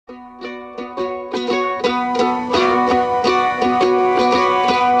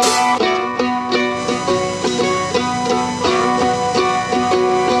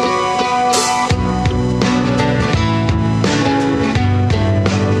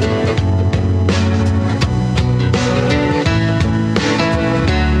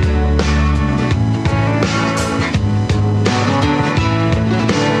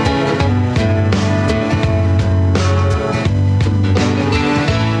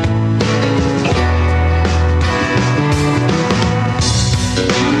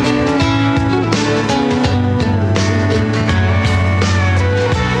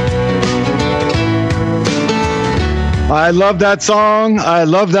I love that song. I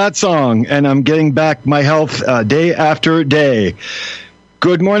love that song. And I'm getting back my health day after day.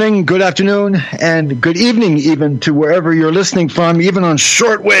 Good morning, good afternoon, and good evening even to wherever you're listening from, even on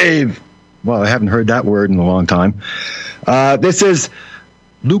shortwave. Well, I haven't heard that word in a long time. This is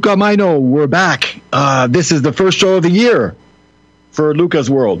Luca Majno. We're back. This is the first show of the year for Luca's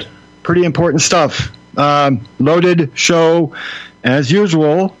World. Pretty important stuff. Loaded show as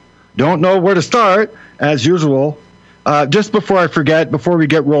usual. Don't know where to start as usual. Just before I forget, before we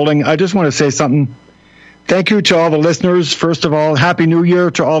get rolling, I just want to say something. Thank you to all the listeners. First of all, Happy New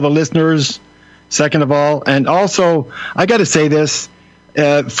Year to all the listeners. Second of all, and also, I got to say this,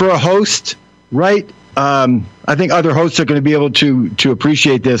 for a host, right? I think other hosts are going to be able to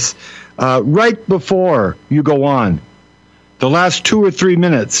appreciate this. Right before you go on, the last 2 or 3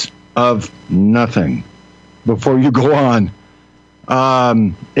 minutes of nothing before you go on,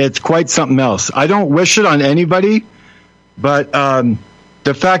 it's quite something else. I don't wish it on anybody. But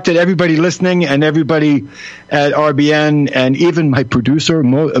the fact that everybody listening and everybody at RBN and even my producer,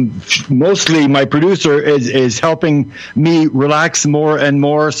 mostly my producer, is helping me relax more and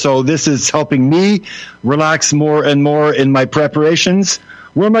more. So this is helping me relax more and more in my preparations.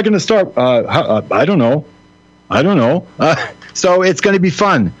 Where am I going to start? I don't know. So it's going to be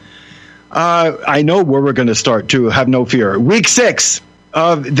fun. I know where we're going to start, too. Have no fear. Week 6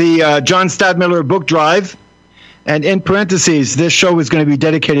 of the John Stadtmiller book drive. And in parentheses, this show is going to be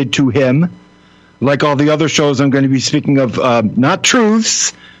dedicated to him. Like all the other shows, I'm going to be speaking of not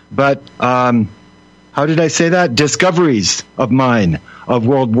truths, but how did I say that? Discoveries of mine of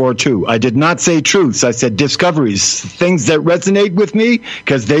World War II. I did not say truths. I said discoveries, things that resonate with me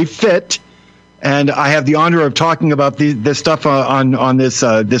because they fit. And I have the honor of talking about this stuff on this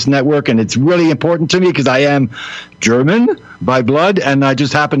network, and it's really important to me because I am German by blood, and I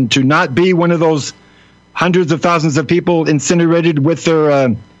just happen to not be one of those hundreds of thousands of people incinerated with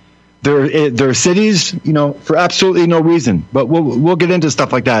their cities, for absolutely no reason. But we'll get into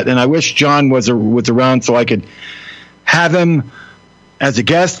stuff like that. And I wish John was around so I could have him as a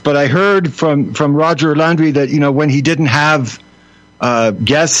guest. But I heard from Roger Landry that when he didn't have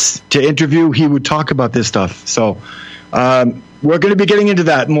guests to interview, he would talk about this stuff. So we're going to be getting into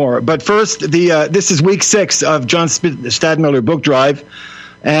that more. But first, this is week 6 of John Stadtmiller book drive.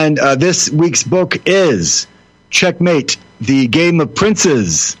 And this week's book is Checkmate, the Game of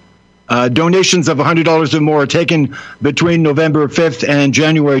Princes. Donations of $100 or more taken between November 5th and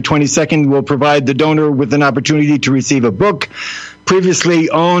January 22nd will provide the donor with an opportunity to receive a book previously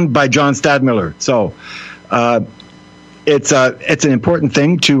owned by John Stadtmiller. So it's an important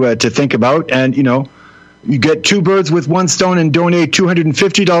thing to think about. And, you get 2 birds with 1 stone and donate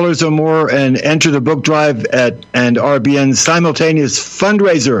 $250 or more and enter the book drive and RBN's simultaneous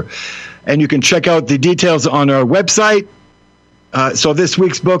fundraiser. And you can check out the details on our website. So this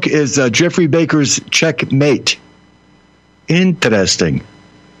week's book is Jeffrey Baker's Checkmate. Interesting.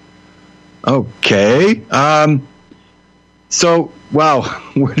 Okay. So, wow,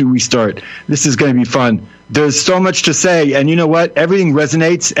 where do we start? This is going to be fun. There's so much to say, and you know what? Everything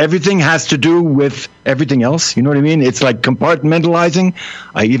resonates. Everything has to do with everything else. You know what I mean? It's like compartmentalizing.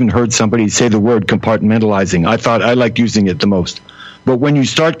 I even heard somebody say the word compartmentalizing. I thought I liked using it the most. But when you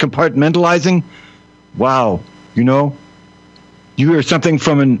start compartmentalizing, wow, you hear something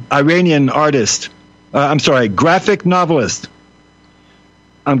from an Iranian artist. Graphic novelist.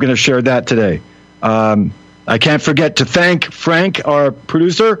 I'm going to share that today. I can't forget to thank Frank, our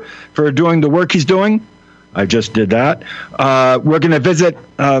producer, for doing the work he's doing. I just did that. We're going to visit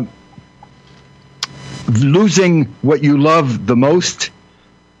losing what you love the most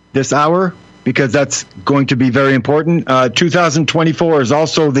this hour, because that's going to be very important. 2024 is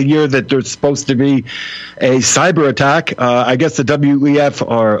also the year that there's supposed to be a cyber attack. I guess the WEF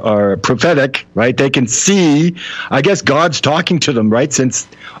are prophetic, right? They can see, I guess God's talking to them, right?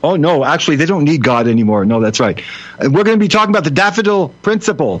 Oh, no, actually, they don't need God anymore. No, that's right. We're going to be talking about the daffodil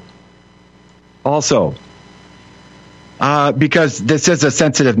principle also. Because this is a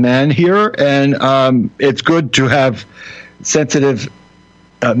sensitive man here, and it's good to have sensitive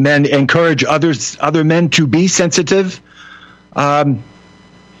men encourage other men to be sensitive.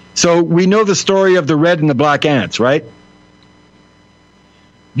 So we know the story of the red and the black ants, right?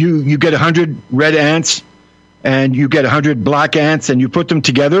 You get 100 red ants, and you get 100 black ants, and you put them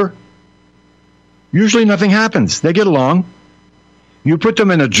together. Usually nothing happens. They get along. You put them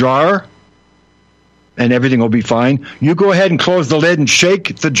in a jar, and everything will be fine. You go ahead and close the lid and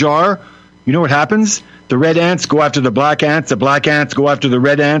shake the jar. You know what happens? The red ants go after the black ants. The black ants go after the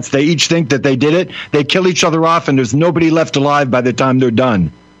red ants. They each think that they did it. They kill each other off, and there's nobody left alive by the time they're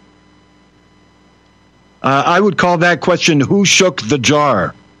done. I would call that question, who shook the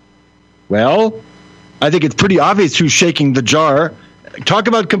jar? Well, I think it's pretty obvious who's shaking the jar. Talk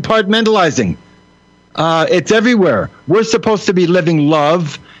about compartmentalizing. It's everywhere. We're supposed to be living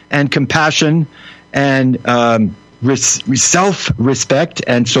love and compassion and self-respect,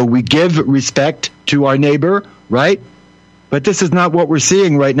 and so we give respect to our neighbor, right? But this is not what we're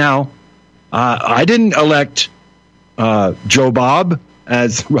seeing right now. I didn't elect Joe Bob,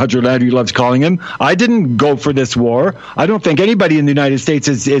 as Roger Landry loves calling him. I didn't go for this war. I don't think anybody in the United States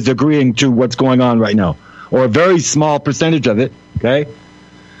is agreeing to what's going on right now, or a very small percentage of it, okay?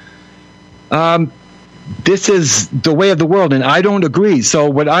 This is the way of the world, and I don't agree. So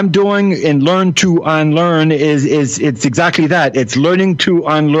what I'm doing in Learn to Unlearn is it's exactly that. It's learning to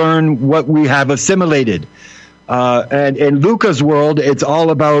unlearn what we have assimilated. And in Luca's world, it's all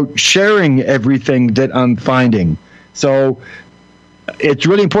about sharing everything that I'm finding. So it's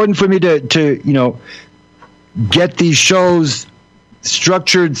really important for me to get these shows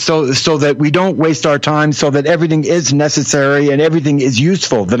structured so that we don't waste our time, so that everything is necessary and everything is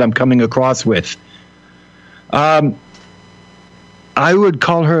useful that I'm coming across with. I would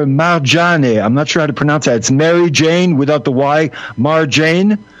call her Marjane. I'm not sure how to pronounce that. It's Mary Jane without the Y.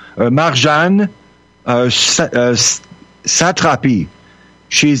 Marjane, Marjan Satrapi.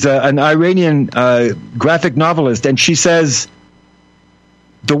 She's an Iranian graphic novelist, and she says,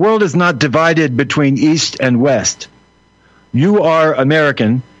 the world is not divided between East and West. You are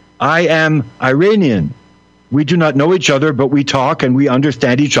American. I am Iranian. We do not know each other, but we talk and we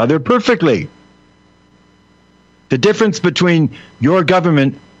understand each other perfectly. The difference between your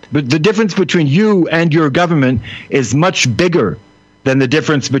government, but the difference between you and your government is much bigger than the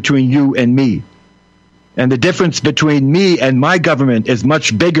difference between you and me. And the difference between me and my government is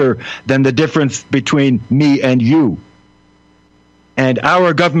much bigger than the difference between me and you. And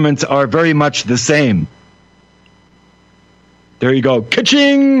our governments are very much the same. There you go.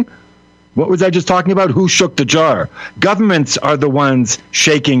 Ka-ching! What was I just talking about? Who shook the jar? Governments are the ones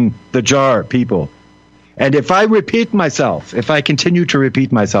shaking the jar, people. And if I repeat myself, if I continue to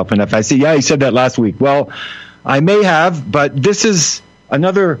repeat myself, and if I say, yeah, he said that last week, well, I may have, but this is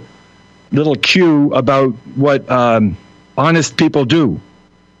another little cue about what honest people do.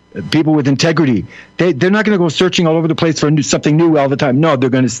 People with integrity. They're not going to go searching all over the place for something new all the time. No, they're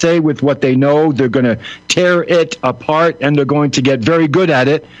going to stay with what they know. They're going to tear it apart, and they're going to get very good at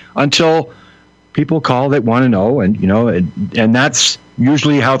it until people call that want to know. And, and that's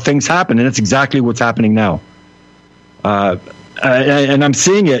usually how things happen. And it's exactly what's happening now. And I'm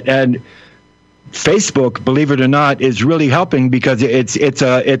seeing it. And Facebook, believe it or not, is really helping because it's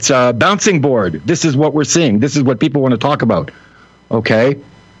a bouncing board. This is what we're seeing. This is what people want to talk about. Okay.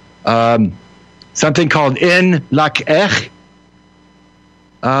 Something called In Lak'ech.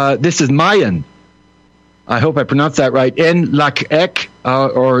 This is Mayan. I hope I pronounced that right. In Lak'ech,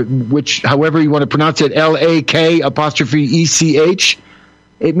 or however you want to pronounce it, LAK''ECH.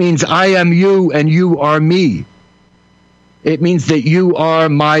 It means I am you and you are me. It means that you are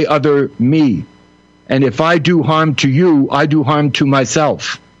my other me. And if I do harm to you, I do harm to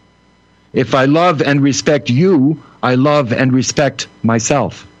myself. If I love and respect you, I love and respect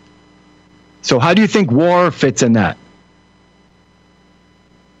myself. So how do you think war fits in that?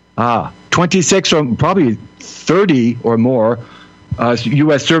 26 or probably 30 or more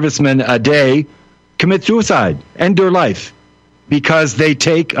U.S. servicemen a day commit suicide, end their life, because they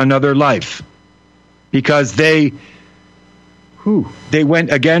take another life, because they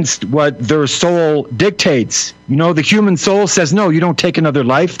went against what their soul dictates. The human soul says, no, you don't take another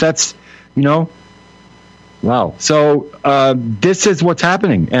life. That's, wow. So this is what's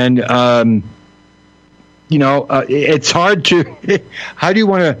happening. And, it's hard to, how do you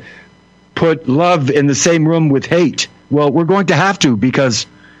want to put love in the same room with hate? Well, we're going to have to, because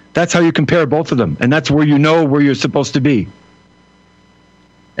that's how you compare both of them. And that's where you know where you're supposed to be.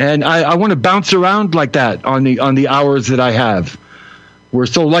 And I want to bounce around like that on the hours that I have. We're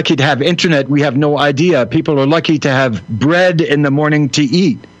so lucky to have internet. We have no idea. People are lucky to have bread in the morning to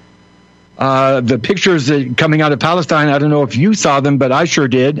eat. The pictures coming out of Palestine, I don't know if you saw them, but I sure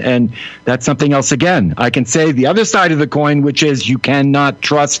did. And that's something else again. I can say the other side of the coin, which is you cannot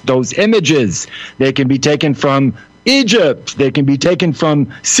trust those images. They can be taken from Egypt. They can be taken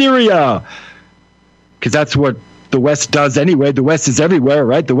from Syria. Because that's what the West does anyway. The West is everywhere,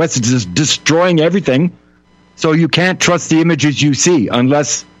 right? The West is just destroying everything. So you can't trust the images you see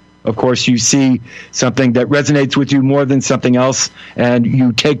unless, of course, you see something that resonates with you more than something else, and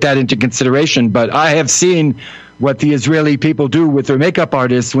you take that into consideration. But I have seen what the Israeli people do with their makeup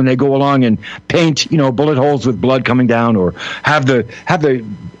artists when they go along and paint, bullet holes with blood coming down, or have the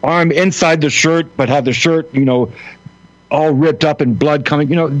arm inside the shirt, but have the shirt, all ripped up and blood coming.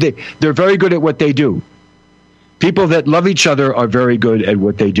 They're very good at what they do. People that love each other are very good at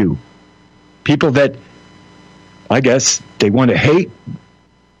what they do. People that, I guess, they want to hate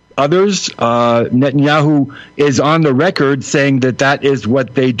others. Netanyahu is on the record saying that is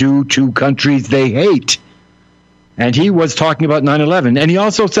what they do to countries they hate. And he was talking about 9/11. And he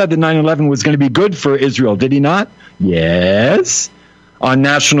also said that 9/11 was going to be good for Israel. Did he not? Yes. On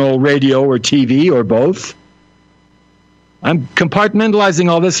national radio or TV or both. I'm compartmentalizing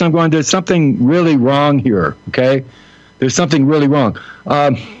all this, and I'm going, there's something really wrong here, okay? There's something really wrong.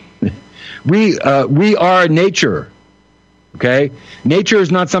 We are nature, okay? Nature is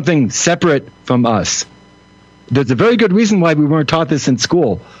not something separate from us. There's a very good reason why we weren't taught this in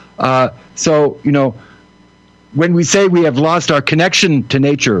school. When we say we have lost our connection to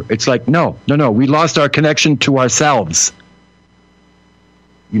nature, it's like, no, we lost our connection to ourselves.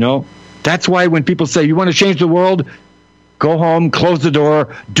 That's why when people say, you want to change the world, go home, close the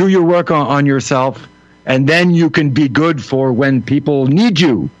door, do your work on yourself, and then you can be good for when people need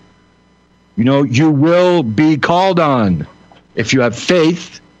you. You will be called on if you have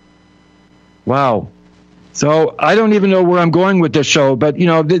faith. Wow. So I don't even know where I'm going with this show, but,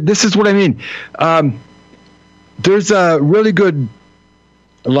 this is what I mean. There's a really good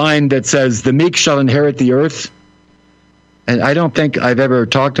line that says, the meek shall inherit the earth. And I don't think I've ever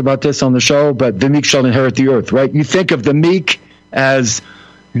talked about this on the show, but the meek shall inherit the earth, right? You think of the meek as,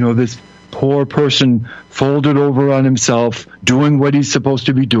 this poor person folded over on himself, doing what he's supposed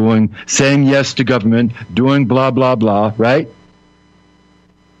to be doing, saying yes to government, doing blah, blah, blah, right?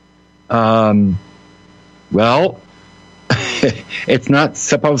 Well, it's not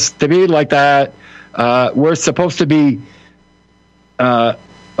supposed to be like that. We're supposed to be...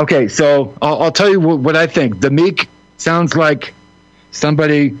 okay, so I'll tell you what I think. The meek sounds like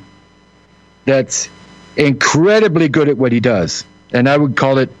somebody that's incredibly good at what he does, and I would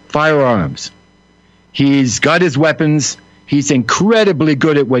call it firearms. He's got his weapons. He's incredibly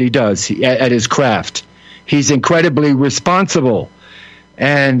good at what he does, at his craft. He's incredibly responsible,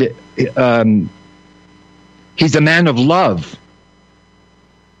 and he's a man of love.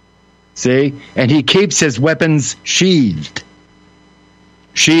 See? And he keeps his weapons sheathed.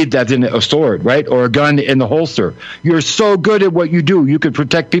 Sheathed as in a sword, right? Or a gun in the holster. You're so good at what you do. You could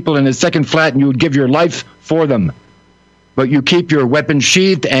protect people in a second flat and you would give your life for them. But you keep your weapon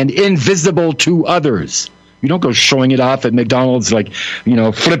sheathed and invisible to others. You don't go showing it off at McDonald's, like,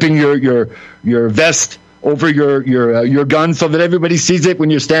 flipping your vest over your gun so that everybody sees it when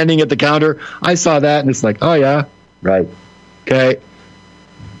you're standing at the counter. I saw that and it's like, oh yeah, right. Okay.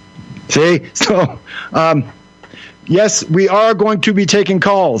 See? So, yes, we are going to be taking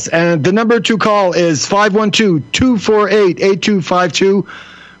calls. And the number to call is 512-248-8252,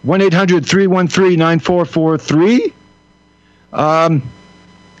 1-800-313-9443.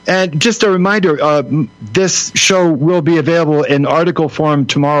 And just a reminder, this show will be available in article form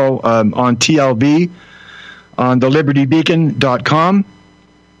tomorrow on TLB, on thelibertybeacon.com.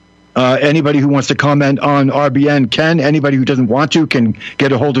 Anybody who wants to comment on RBN can. Anybody who doesn't want to can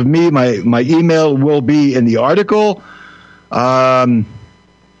get a hold of me. My email will be in the article.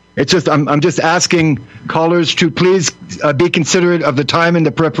 It's just I'm just asking callers to please be considerate of the time and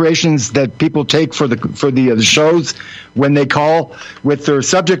the preparations that people take for the shows when they call with their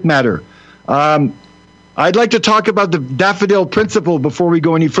subject matter. I'd like to talk about the daffodil principle before we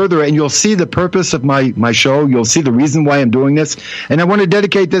go any further, and you'll see the purpose of my show. You'll see the reason why I'm doing this, and I want to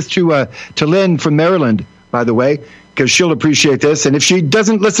dedicate this to Lynn from Maryland, by the way, because she'll appreciate this. And if she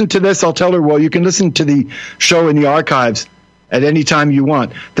doesn't listen to this, I'll tell her, well, you can listen to the show in the archives at any time you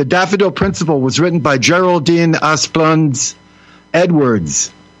want. The Daffodil Principle was written by Geraldine Asplund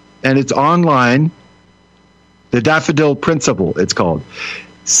Edwards, and it's online. The Daffodil Principle, it's called.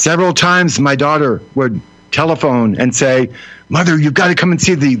 Several times my daughter would telephone and say, Mother, you've got to come and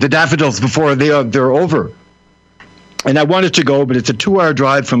see the daffodils before they're over. And I wanted to go, but it's a 2-hour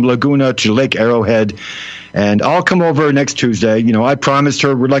drive from Laguna to Lake Arrowhead, and I'll come over next Tuesday. I promised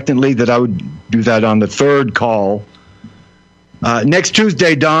her reluctantly that I would do that on the third call. Next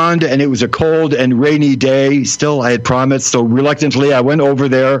Tuesday dawned, and it was a cold and rainy day. Still, I had promised, so reluctantly I went over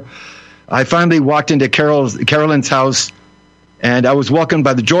there. I finally walked into Carolyn's house, and I was welcomed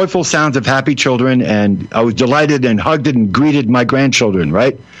by the joyful sounds of happy children, and I was delighted and hugged and greeted my grandchildren,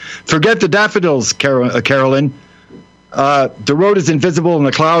 right? Forget the daffodils, Carolyn. The road is invisible in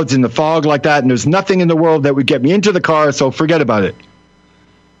the clouds, in the fog like that, and there's nothing in the world that would get me into the car, so forget about it.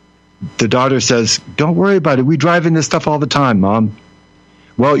 the daughter says, "Don't worry about it. We drive in this stuff all the time, Mom."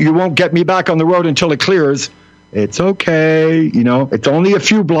 "Well, you won't get me back on the road until it clears." "It's okay. It's only a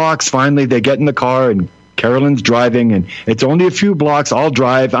few blocks." Finally, they get in the car and Carolyn's driving, and it's only a few blocks. I'll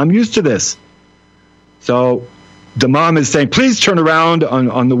drive. I'm used to this. So the mom is saying, "Please turn around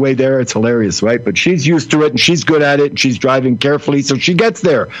on the way there." It's hilarious, right? But she's used to it and she's good at it and she's driving carefully. So she gets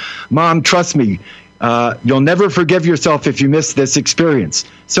there. "Mom, trust me. You'll never forgive yourself if you miss this experience."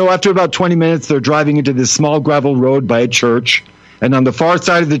 So after about 20 minutes, they're driving into this small gravel road by a church. And on the far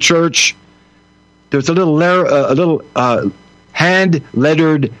side of the church, there's a little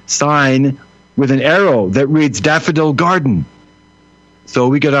hand-lettered sign with an arrow that reads Daffodil Garden. So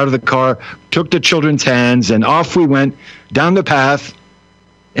we got out of the car, took the children's hands, and off we went down the path.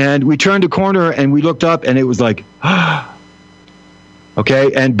 And we turned a corner and we looked up and it was like,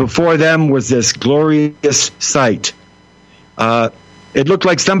 okay, and before them was this glorious sight. It looked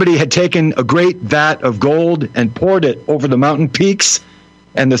like somebody had taken a great vat of gold and poured it over the mountain peaks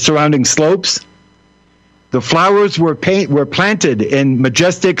and the surrounding slopes. The flowers were planted in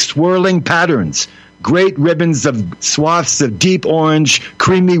majestic swirling patterns, great ribbons of swaths of deep orange,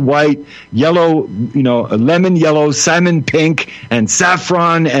 creamy white, yellow, lemon yellow, salmon pink, and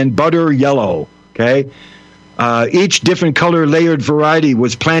saffron and butter yellow, okay? Each different color layered variety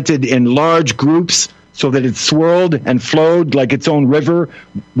was planted in large groups so that it swirled and flowed like its own river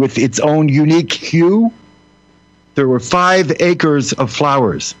with its own unique hue. There were 5 acres of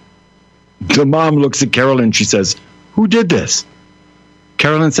flowers. The mom looks at Carolyn. She says, "Who did this?"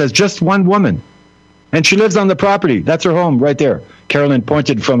 Carolyn says, "Just one woman. And she lives on the property. That's her home right there." Carolyn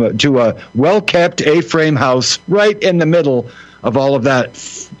pointed to a well-kept A-frame house right in the middle of all of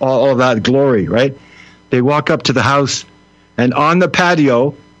that glory, right? They walk up to the house, and on the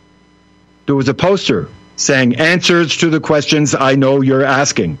patio, there was a poster saying, "Answers to the questions I know you're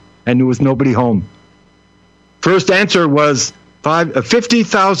asking." And there was nobody home. First answer was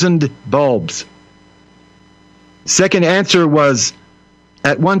 50,000 bulbs. Second answer was,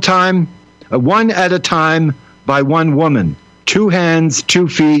 at one time, one at a time by one woman, 2 hands, 2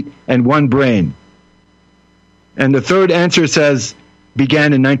 feet, and 1 brain. And the third answer says,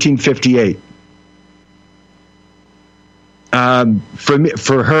 began in 1958.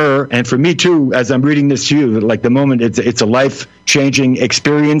 For her, and for me too, as I'm reading this to you, like the moment it's a life-changing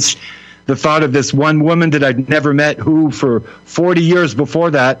experience. The thought of this one woman that I'd never met, who for 40 years before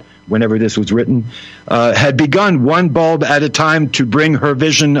that, whenever this was written, had begun one bulb at a time to bring her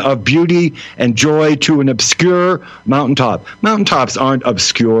vision of beauty and joy to an obscure mountaintop. Mountaintops aren't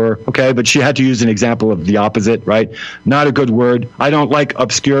obscure, okay? But she had to use an example of the opposite, right? Not a good word. I don't like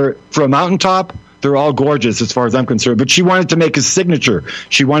obscure. For a mountaintop, they're all gorgeous as far as I'm concerned. But she wanted to make a signature.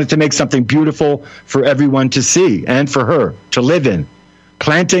 She wanted to make something beautiful for everyone to see and for her to live in.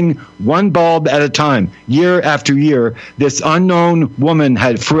 Planting one bulb at a time, year after year, this unknown woman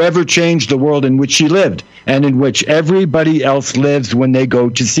had forever changed the world in which she lived and in which everybody else lives when they go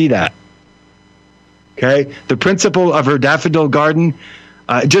to see that. Okay? The principle of her daffodil garden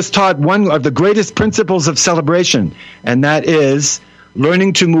just taught one of the greatest principles of celebration, and that is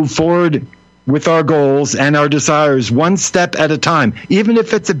learning to move forward with our goals and our desires one step at a time, even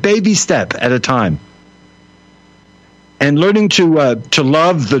if it's a baby step at a time. And learning to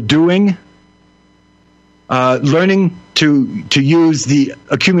love the doing, learning to use the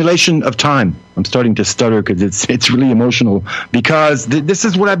accumulation of time. I'm starting to stutter because it's really emotional, because this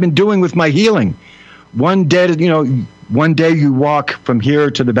is what I've been doing with my healing. One day you walk from here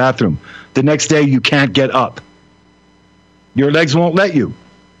to the bathroom. The next day you can't get up. Your legs won't let you.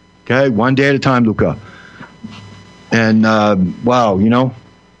 Okay, one day at a time, Luca. And wow,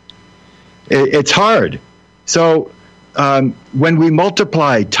 it's hard. So when we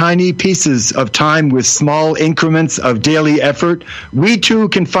multiply tiny pieces of time with small increments of daily effort, we too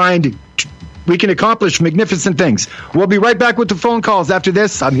can accomplish magnificent things. We'll be right back with the phone calls after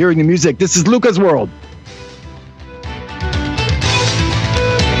this. I'm hearing the music. This is Luca's World.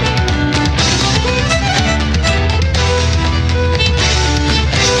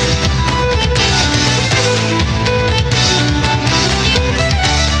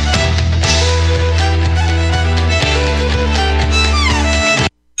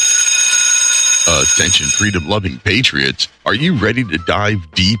 A Attention, freedom-loving patriots. Are you ready to dive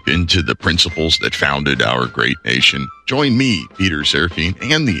deep into the principles that founded our great nation? Join me, Peter Serafine,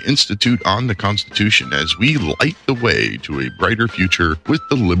 and the Institute on the Constitution as we light the way to a brighter future with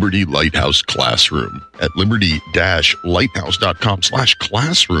the Liberty Lighthouse Classroom. At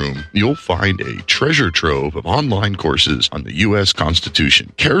liberty-lighthouse.com/classroom, you'll find a treasure trove of online courses on the U.S.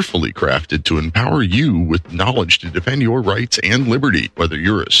 Constitution, carefully crafted to empower you with knowledge to defend your rights and liberty. Whether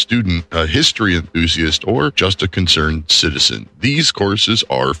you're a student, a history enthusiast, or just a concerned citizen, these courses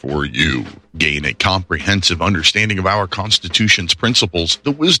are for you. Gain a comprehensive understanding of our Constitution's principles,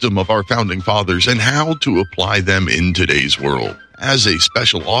 the wisdom of our founding fathers, and how to apply them in today's world. As a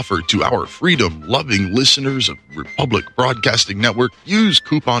special offer to our freedom-loving listeners of Republic Broadcasting Network, use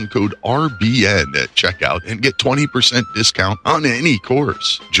coupon code RBN at checkout and get 20% discount on any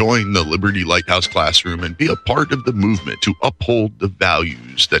course. Join the Liberty Lighthouse Classroom and be a part of the movement to uphold the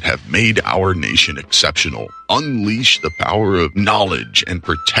values that have made our nation exceptional. Unleash the power of knowledge and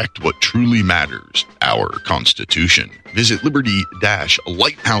protect what truly matters, our Constitution. Visit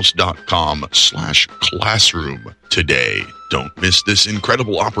liberty-lighthouse.com/classroom today. Don't miss this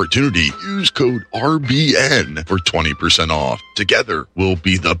incredible opportunity. Use code RBN for 20% off. Together, we'll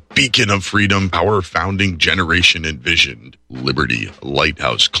be the beacon of freedom our founding generation envisioned. Liberty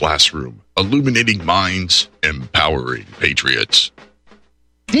Lighthouse Classroom. Illuminating minds, empowering patriots.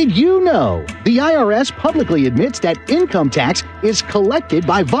 Did you know the IRS publicly admits that income tax is collected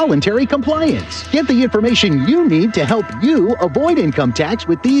by voluntary compliance? Get the information you need to help you avoid income tax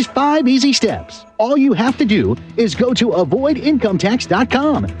with these 5 easy steps. All you have to do is go to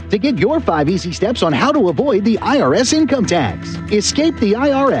avoidincometax.com to get your 5 easy steps on how to avoid the IRS income tax. Escape the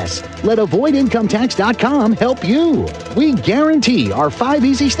IRS. Let avoidincometax.com help you. We guarantee our 5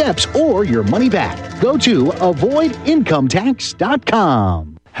 easy steps or your money back. Go to avoidincometax.com.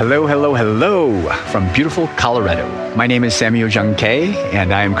 Hello, hello, hello from beautiful Colorado. My name is Samuel Jung Kei,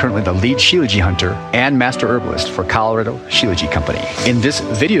 and I am currently the lead Shilajit hunter and master herbalist for Colorado Shilajit Company. In this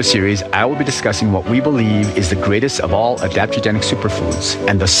video series, I will be discussing what we believe is the greatest of all adaptogenic superfoods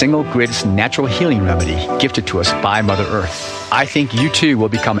and the single greatest natural healing remedy gifted to us by Mother Earth. I think you too will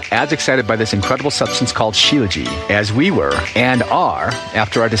become as excited by this incredible substance called Shilajit as we were and are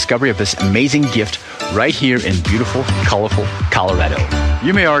after our discovery of this amazing gift right here in beautiful, colorful Colorado.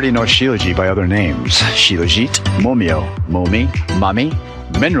 You may already know Shilajit by other names: Shilajit, Momio, Momi, Mami,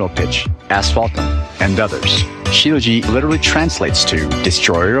 Mineral Pitch, Asphaltum, and others. Shilajit literally translates to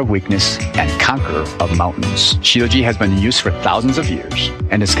destroyer of weakness and conqueror of mountains. Shilajit has been in use for thousands of years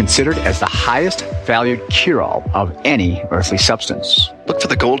and is considered as the highest valued cure-all of any earthly substance. Look for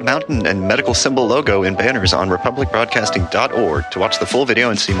the gold mountain and medical symbol logo in banners on republicbroadcasting.org to watch the full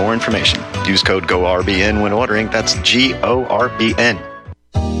video and see more information. Use code GORBN when ordering. That's GORBN.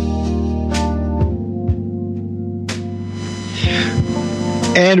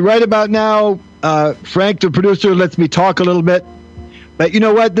 And right about now, Frank, the producer, lets me talk a little bit. But you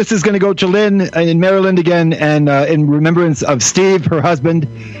know what? This is going to go to Lynn in Maryland again, and in remembrance of Steve, her husband.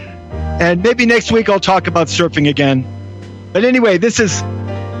 And maybe next week I'll talk about surfing again. But anyway, this is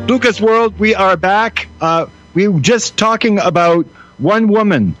Luca's World. We are back. We were just talking about one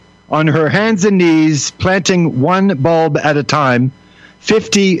woman on her hands and knees planting one bulb at a time,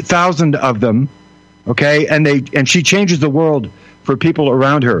 50,000 of them. Okay, and she changes the world for people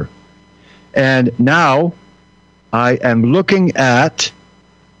around her. And now I am looking at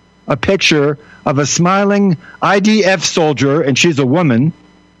a picture of a smiling IDF soldier, and she's a woman.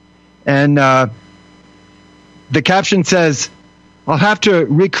 And the caption says, "I'll have to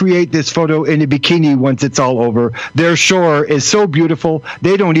recreate this photo in a bikini once it's all over. Their shore is so beautiful,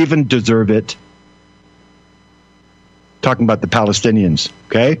 they don't even deserve it." Talking about the Palestinians,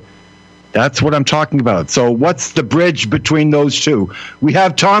 okay? That's what I'm talking about. So what's the bridge between those two? We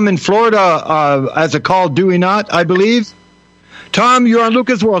have Tom in Florida as a call, do we not, I believe? Tom, you're on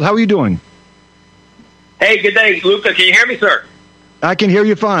Luca's World. How are you doing? Hey, good day, Luca. Can you hear me, sir? I can hear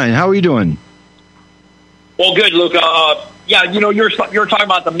you fine. How are you doing? Well, good, Luca. Yeah, you know, you're talking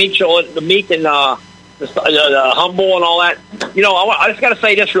about the meek and the humble and all that. You know, I just got to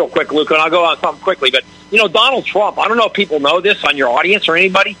say this real quick, Luca, and I'll go on something quickly. But, you know, Donald Trump, I don't know if people know this on your audience or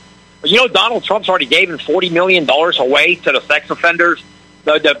anybody, but, you know, Donald Trump's already given $40 million away to the sex offenders,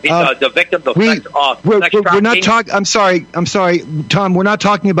 the victims of sex trafficking. We're not talking. I'm sorry, Tom. We're not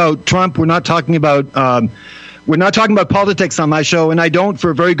talking about Trump. We're not talking about politics on my show, and I don't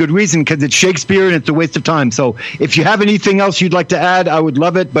for a very good reason, because it's Shakespeare and it's a waste of time. So if you have anything else you'd like to add, I would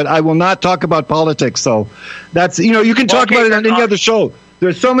love it, but I will not talk about politics. So that's, you know, you can talk about it on any other show.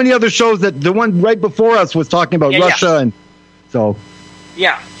 There's so many other shows that the one right before us was talking about Russia, and so.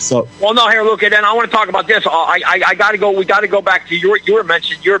 Yeah. So, well, no, here, Luca. Then I want to talk about this. I got to go. We got to go back to you were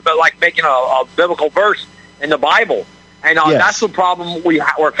mentioning. You're like making a biblical verse in the Bible, and yes. That's the problem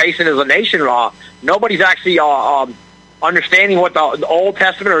we're facing as a nation. Nobody's actually understanding what the Old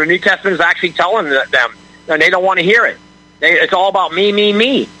Testament or the New Testament is actually telling them, and they don't want to hear it. It's all about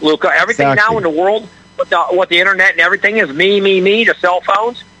me, Luca. Everything exactly. now in the world, what the internet and everything is me. The cell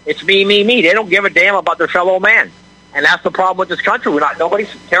phones, it's me. They don't give a damn about their fellow man. And that's the problem with this country. Nobody's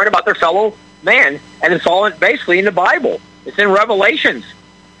caring about their fellow man, and it's all basically in the Bible. It's in Revelations,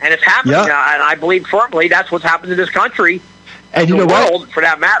 and it's happening. And I believe firmly that's what's happened to this country, and the you know world, what? For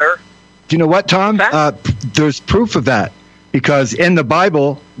that matter. Do you know what, Tom? There's proof of that, because in the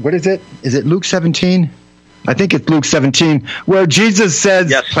Bible, what is it? Is it Luke 17? I think it's Luke 17, where Jesus says,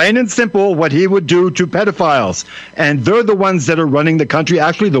 yes, plain and simple, what he would do to pedophiles. And they're the ones that are running the country,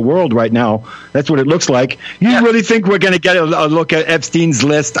 actually the world right now. That's what it looks like. You really think we're going to get a look at Epstein's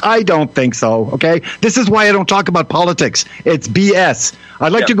list? I don't think so, okay? This is why I don't talk about politics. It's BS.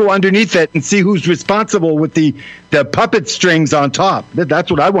 I'd like to go underneath it and see who's responsible with the puppet strings on top. That's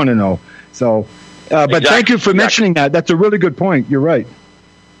what I want to know. So, but thank you for mentioning that. That's a really good point. You're right.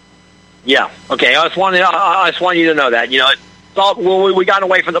 Yeah. Okay. I just wanted you to know that. It's all, we got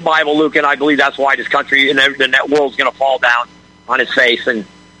away from the Bible, Luke, and I believe that's why this country and the world's going to fall down on its face. And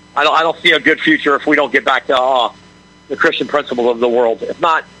I don't see a good future if we don't get back to the Christian principles of the world. If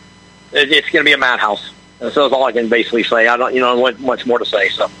not, it's going to be a madhouse. And so that's all I can basically say. I don't want much more to say.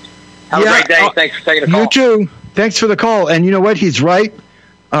 So have a great day. Thanks for taking the call. You too. Thanks for the call. And you know what? He's right.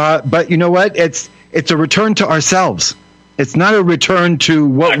 But you know what? It's a return to ourselves. It's not a return to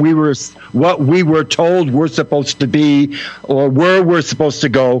what we were told we're supposed to be or where we're supposed to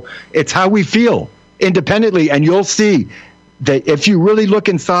go. It's how we feel independently, and you'll see that if you really look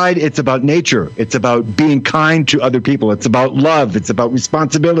inside, it's about nature. It's about being kind to other people. It's about love. It's about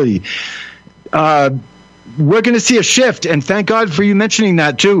responsibility. We're going to see a shift, and thank God for you mentioning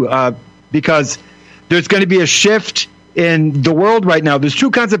that too, because there's going to be a shift in the world right now. There's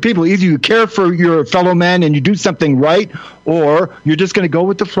two kinds of people. Either you care for your fellow man and you do something right, or you're just going to go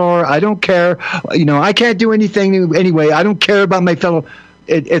with the flow. I don't care. I can't do anything anyway. I don't care about my fellow.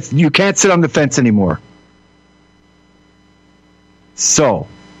 You can't sit on the fence anymore. So,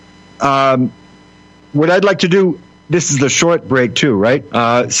 what I'd like to do, this is the short break too, right?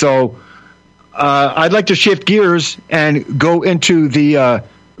 I'd like to shift gears and go into the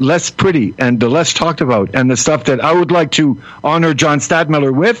less pretty and the less talked about and the stuff that I would like to honor John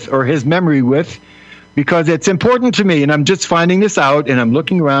Stadtmiller with, or his memory with, because it's important to me. And I'm just finding this out, and I'm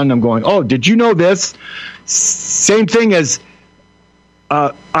looking around and I'm going, oh, did you know this? Same thing as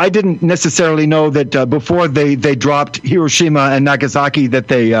I didn't necessarily know that before they dropped Hiroshima and Nagasaki that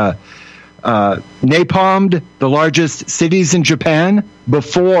they napalmed the largest cities in Japan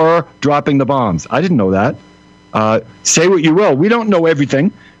before dropping the bombs. I didn't know that. Say what you will. We don't know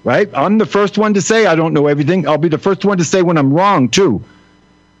everything, right? I'm the first one to say I don't know everything. I'll be the first one to say when I'm wrong, too.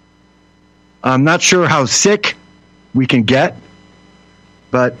 I'm not sure how sick we can get,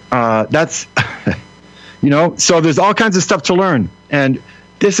 but that's, so there's all kinds of stuff to learn. And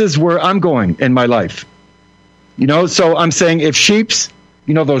this is where I'm going in my life. So I'm saying if sheeps,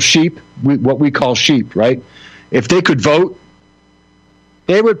 those sheep, what we call sheep, right? If they could vote,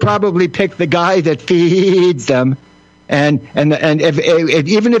 they would probably pick the guy that feeds them, and if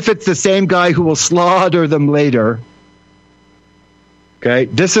even if it's the same guy who will slaughter them later. Okay,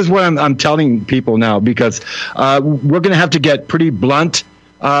 this is what I'm telling people now, because we're going to have to get pretty blunt.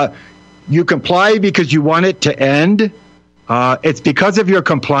 You comply because you want it to end. It's because of your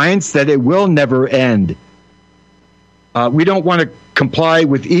compliance that it will never end. We don't want to comply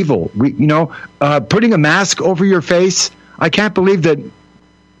with evil. Putting a mask over your face. I can't believe that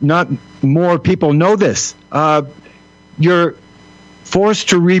not more people know this. You're forced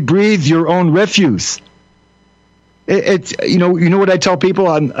to rebreathe your own refuse. It's what I tell people.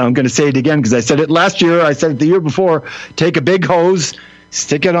 I'm going to say it again because I said it last year. I said it the year before. Take a big hose,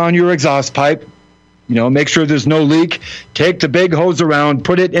 stick it on your exhaust pipe. Make sure there's no leak. Take the big hose around,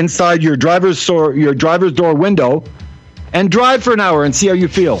 put it inside your driver's door window, and drive for an hour and see how you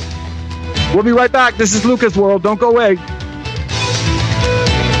feel. We'll be right back. This is Luca's World. Don't go away.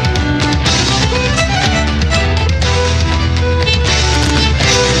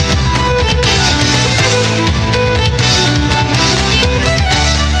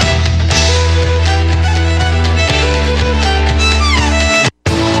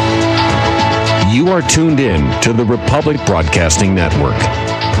 You are tuned in to the Republic Broadcasting Network.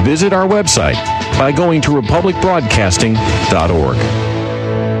 Visit our website by going to republicbroadcasting.org.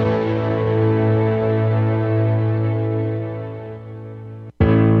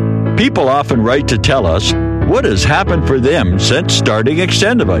 People often write to tell us what has happened for them since starting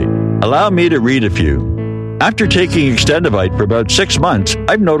Extendivite. Allow me to read a few. After taking Extendivite for about 6 months,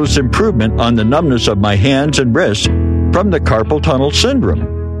 I've noticed improvement on the numbness of my hands and wrists from the carpal tunnel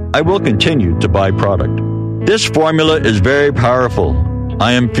syndrome. I will continue to buy product. This formula is very powerful.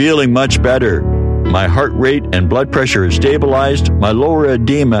 I am feeling much better. My heart rate and blood pressure is stabilized, my lower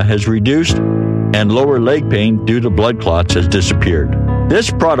edema has reduced, and lower leg pain due to blood clots has disappeared. This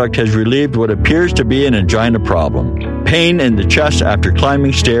product has relieved what appears to be an angina problem, pain in the chest after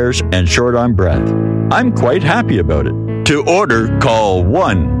climbing stairs, and short on breath. I'm quite happy about it. To order, call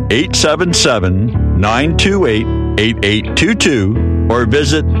 1-877-928-8822 or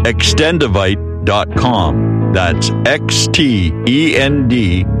visit extendivite.com. That's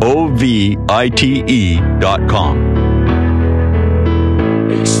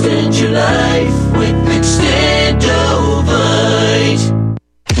extendovite.com. Extend your life with Extendovite.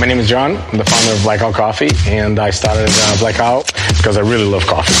 My name is John. I'm the founder of Blackout Coffee, and I started Blackout because I really love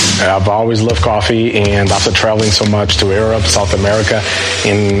coffee. I've always loved coffee, and after traveling so much to Europe, South America,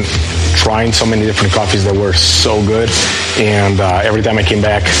 and trying so many different coffees that were so good, and every time I came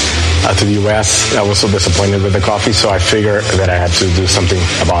back to the U.S., I was so disappointed with the coffee, so I figured that I had to do something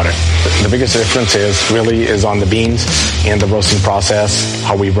about it. The biggest difference is on the beans and the roasting process,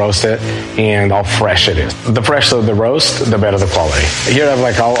 how we roast it, and how fresh it is. The fresher the roast, the better the quality. Here I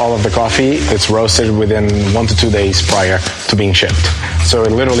have all of the coffee. It's roasted within 1 to 2 days prior to being shipped. So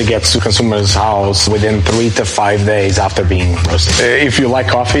it literally gets to consumer's house within 3 to 5 days after being roasted. If you like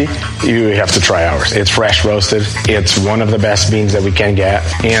coffee, you have to try ours. It's fresh roasted. It's one of the best beans that we can get,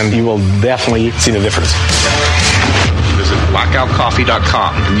 and you will definitely see the difference. Visit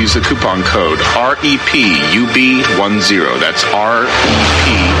blackoutcoffee.com and use the coupon code REPUB10. That's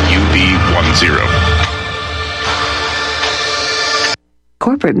REPUB10.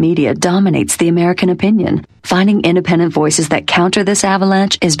 Corporate media dominates the American opinion. Finding independent voices that counter this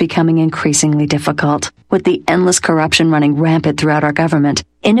avalanche is becoming increasingly difficult. With the endless corruption running rampant throughout our government,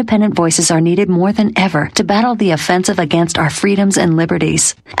 independent voices are needed more than ever to battle the offensive against our freedoms and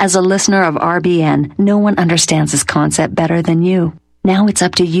liberties. As a listener of RBN, no one understands this concept better than you. Now it's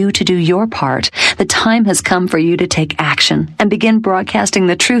up to you to do your part. The time has come for you to take action and begin broadcasting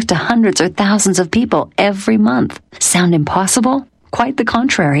the truth to hundreds or thousands of people every month. Sound impossible? Quite the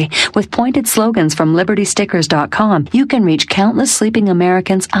contrary. With pointed slogans from LibertyStickers.com, you can reach countless sleeping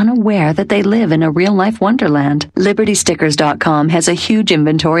Americans unaware that they live in a real-life wonderland. LibertyStickers.com has a huge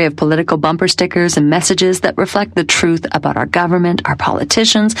inventory of political bumper stickers and messages that reflect the truth about our government, our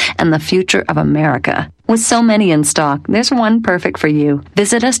politicians, and the future of America. With so many in stock, there's one perfect for you.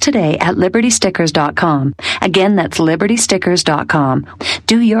 Visit us today at LibertyStickers.com. Again, that's LibertyStickers.com.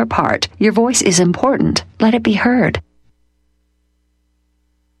 Do your part. Your voice is important. Let it be heard.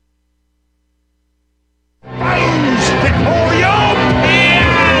 Before your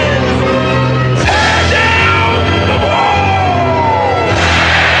peers, tear down the wall.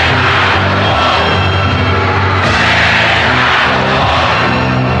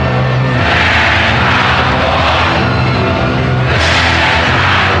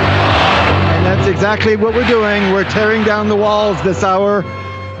 And that's exactly what we're doing. We're tearing down the walls this hour.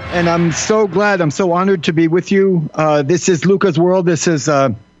 And I'm so glad, I'm so honored to be with you. This is Luca's World. This is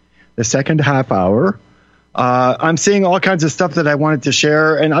the second half hour. I'm seeing all kinds of stuff that I wanted to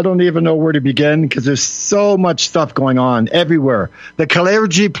share, and I don't even know where to begin because there's so much stuff going on everywhere. The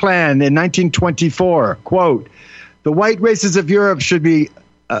Kalergi Plan in 1924, quote, the white races of Europe should be,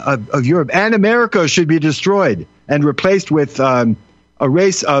 of Europe and America should be destroyed and replaced with a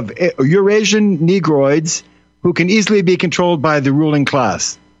race of Eurasian Negroids who can easily be controlled by the ruling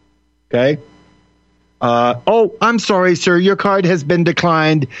class. Okay? Oh, I'm sorry, sir. Your card has been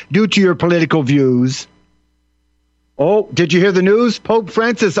declined due to your political views. Oh, did you hear the news? Pope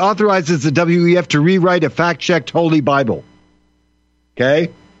Francis authorizes the WEF to rewrite a fact-checked Holy Bible.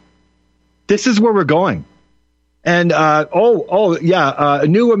 Okay? This is where we're going. And, a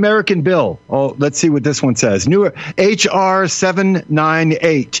new American bill. Oh, let's see what this one says. New H.R.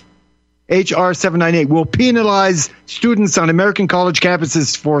 798. H.R. 798 will penalize students on American college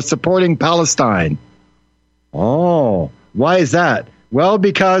campuses for supporting Palestine. Oh, why is that? Well,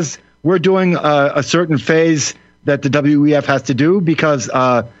 because we're doing a certain phase that the WEF has to do because,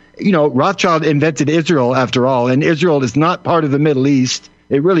 Rothschild invented Israel after all, and Israel is not part of the Middle East.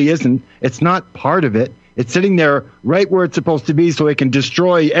 It really isn't. It's not part of it. It's sitting there right where it's supposed to be so it can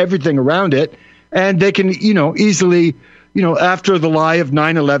destroy everything around it. And they can, easily, after the lie of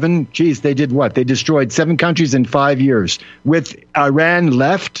 9/11, geez, they did what? They destroyed 7 countries in 5 years with Iran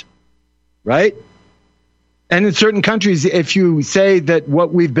left, right? And in certain countries, if you say that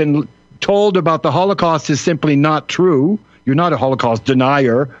what we've been told about the Holocaust is simply not true, you're not a Holocaust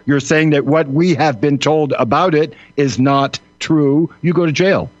denier. You're saying that what we have been told about it is not true. You go to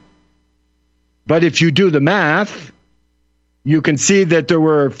jail. But if you do the math, you can see that there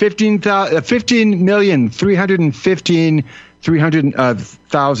were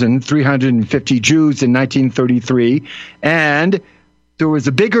 15,350 Jews in 1933, and there was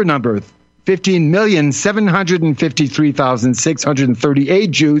a bigger number,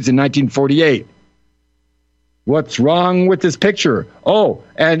 15,753,638 Jews in 1948. What's wrong with this picture? Oh,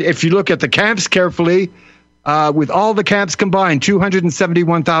 and if you look at the camps carefully, with all the camps combined,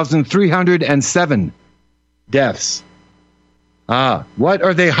 271,307 deaths. What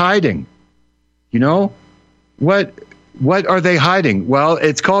are they hiding? You know, what are they hiding? Well,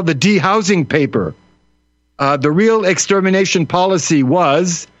 it's called the dehousing paper. The real extermination policy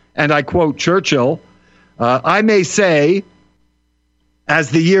was, and I quote Churchill, I may say,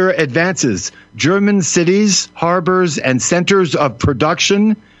 as the year advances, German cities, harbors, and centers of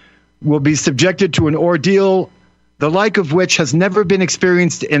production will be subjected to an ordeal the like of which has never been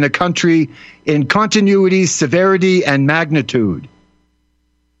experienced in a country in continuity, severity, and magnitude.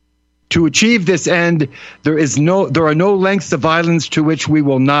 To achieve this end, there are no lengths of violence to which we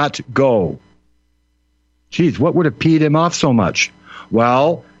will not go. Geez, what would have peed him off so much?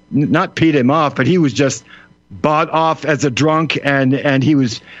 Well, not peed him off, but he was just bought off as a drunk, and he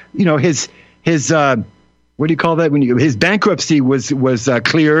was, you know, his what do you call that? His bankruptcy was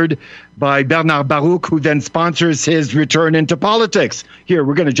cleared by Bernard Baruch, who then sponsors his return into politics. Here,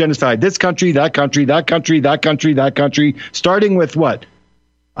 we're going to genocide this country, that country, that country, that country, that country, starting with what?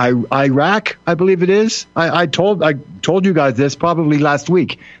 Iraq, I believe it is. I told you guys this probably last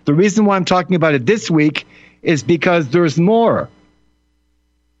week. The reason why I'm talking about it this week is because there's more.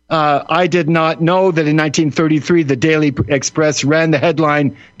 I did not know that in 1933, the Daily Express ran the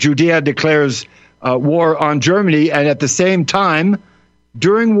headline, Judea declares war on Germany. And at the same time,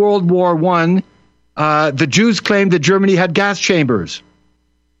 during World War I, the Jews claimed that Germany had gas chambers.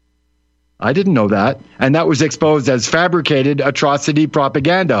 I didn't know that. And that was exposed as fabricated atrocity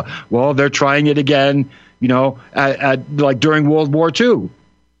propaganda. Well, they're trying it again, you know, like during World War II.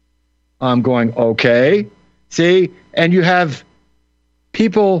 I'm going, okay. See, and you have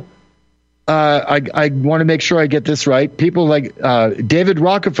people, I want to make sure I get this right, people like David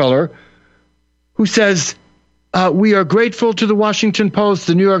Rockefeller, who says, we are grateful to the Washington Post,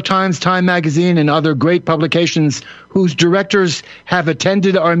 the New York Times, Time Magazine, and other great publications whose directors have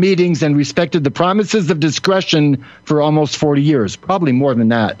attended our meetings and respected the promises of discretion for almost 40 years, probably more than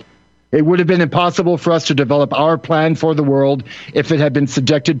that. It would have been impossible for us to develop our plan for the world if it had been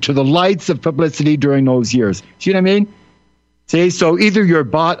subjected to the lights of publicity during those years. See what I mean? See, so either you're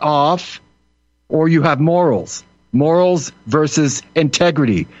bought off or you have morals. Morals versus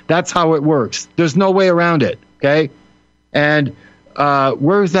integrity. That's how it works. There's no way around it, okay? And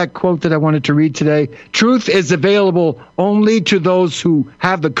where is that quote that I wanted to read today? Truth is available only to those who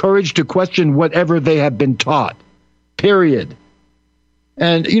have the courage to question whatever they have been taught, period.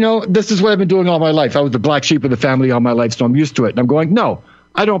 And, you know, this is what I've been doing all my life. I was the black sheep of the family all my life, so I'm used to it. And I'm going, no,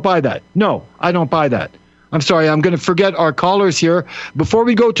 I don't buy that. No, I don't buy that. I'm sorry, I'm going to forget our callers here. Before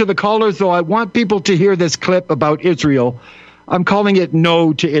we go to the callers, though, I want people to hear this clip about Israel. I'm calling it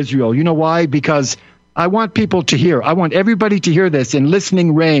No to Israel. You know why? Because I want people to hear. I want everybody to hear this in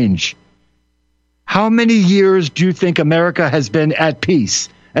listening range. How many years do you think America has been at peace?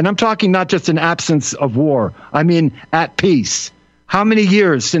 And I'm talking not just an absence of war. I mean at peace. How many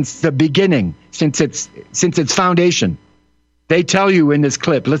years since the beginning, since its foundation? They tell you in this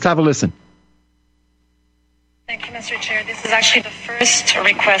clip. Let's have a listen. Thank you, Mr. Chair. This is actually the first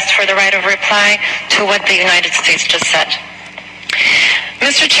request for the right of reply to what the United States just said.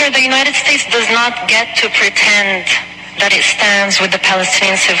 Mr. Chair, the United States does not get to pretend that it stands with the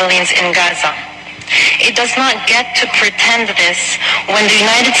Palestinian civilians in Gaza. It does not get to pretend this when the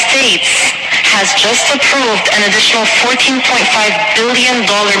United States has just approved an additional $14.5 billion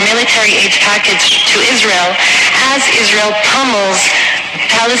military aid package to Israel as Israel pummels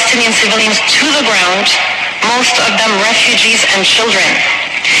Palestinian civilians to the ground, most of them refugees and children.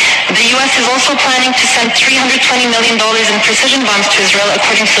 The U.S. is also planning to send $320 million in precision bombs to Israel,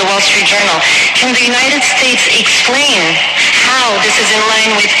 according to the Wall Street Journal. Can the United States explain how this is in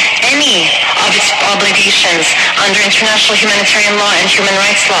line with any of its obligations under international humanitarian law and human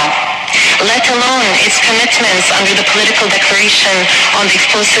rights law? let alone its commitments under the political declaration on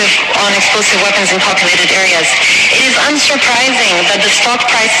explosive weapons in populated areas. It is unsurprising that the stock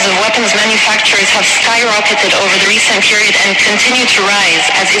prices of weapons manufacturers have skyrocketed over the recent period and continue to rise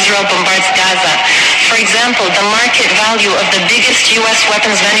as Israel bombards Gaza. For example, the market value of the biggest U.S.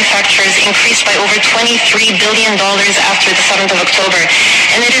 weapons manufacturers increased by over $23 billion after the 7th of October.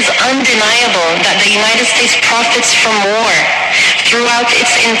 And it is undeniable that the United States profits from war. Throughout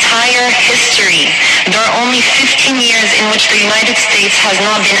its entire history, there are only 15 years in which the United States has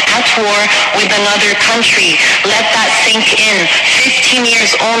not been at war with another country. Let that sink in. 15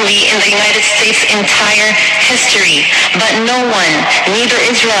 years only in the United States' entire history. But no one, neither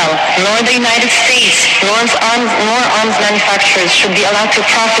Israel, nor the United States, nor arms manufacturers should be allowed to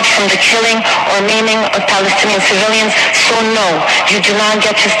profit from the killing or maiming of Palestinian civilians. So no, you do not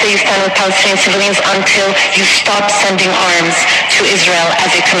get to stand with Palestinian civilians until you stop sending arms to Israel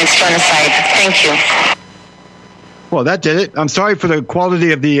as it commits genocide. Thank you. Well, that did it. I'm sorry for the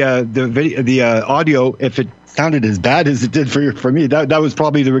quality of the audio. If it sounded as bad as it did for me, that was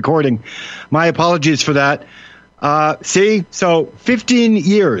probably the recording. My apologies for that. See, so 15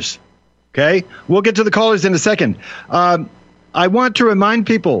 years. Okay, we'll get to the callers in a second. I want to remind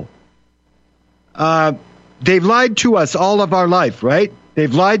people, they've lied to us all of our life, right?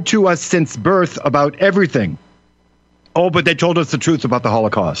 They've lied to us since birth about everything. Oh, but they told us the truth about the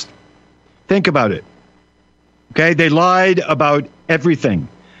Holocaust. Think about it. Okay, they lied about everything.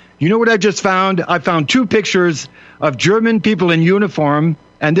 You know what I just found? I found two pictures of German people in uniform,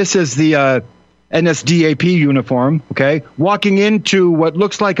 and this is the NSDAP uniform, okay, walking into what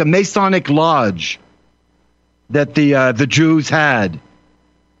looks like a Masonic lodge that the Jews had.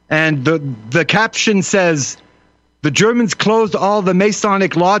 And the caption says, the Germans closed all the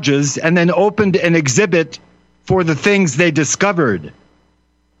Masonic lodges and then opened an exhibit for the things they discovered.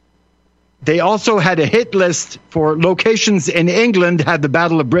 They also had a hit list for locations in England had the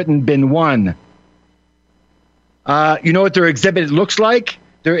Battle of Britain been won. You know what their exhibit looks like?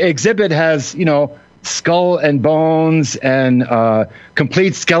 Their exhibit has, skull and bones and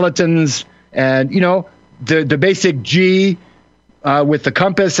complete skeletons and, the basic G with the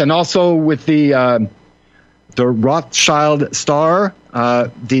compass and also with the Rothschild star.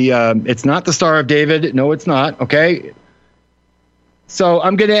 It's not the Star of David. No, it's not. Okay. So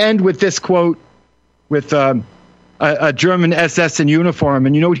I'm going to end with this quote with a German SS in uniform.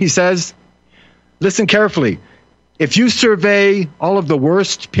 And you know what he says? Listen carefully. If you survey all of the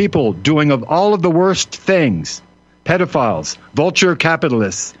worst people doing of all of the worst things, pedophiles, vulture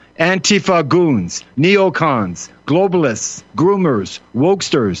capitalists, Antifa goons, neocons, globalists, groomers,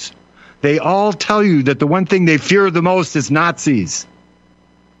 wokesters, they all tell you that the one thing they fear the most is Nazis.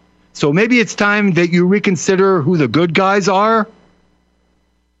 So maybe it's time that you reconsider who the good guys are.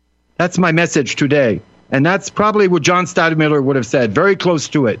 That's my message today. And that's probably what John Stadtmiller would have said, very close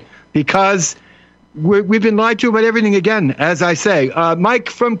to it, because we've been lied to about everything again, as I say. Mike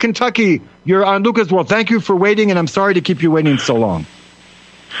from Kentucky, you're on Luca's World. Thank you for waiting, and I'm sorry to keep you waiting so long.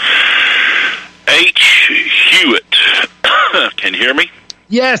 H. Hewitt. Can you hear me?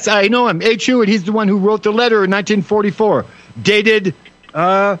 Yes, I know him. H. Hewitt, he's the one who wrote the letter in 1944, dated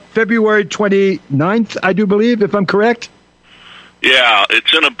February 29th, I do believe, if I'm correct. Yeah,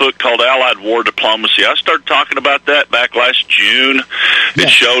 it's in a book called Allied War Diplomacy. I started talking about that back last June. It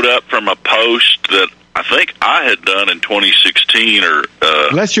showed up from a post that I think I had done in 2016.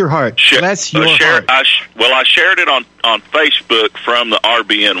 Bless your heart. Bless your heart. I shared it on Facebook from the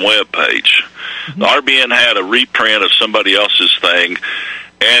RBN webpage. Mm-hmm. The RBN had a reprint of somebody else's thing,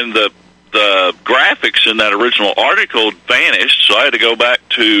 and the graphics in that original article vanished, so I had to go back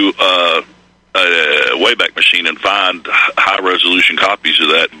to a Wayback Machine and find high-resolution copies of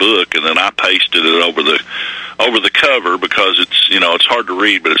that book, and then I pasted it over the cover because it's hard to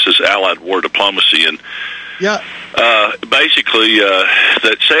read, but it says Allied War Diplomacy, and basically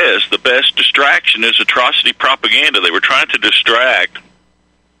that says the best distraction is atrocity propaganda. They were trying to distract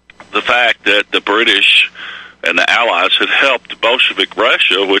the fact that the British and the Allies had helped Bolshevik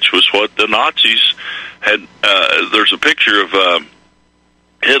Russia, which was what the Nazis had. There's a picture of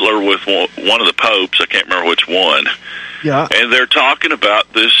Hitler with one of the popes, I can't remember which one. Yeah. And they're talking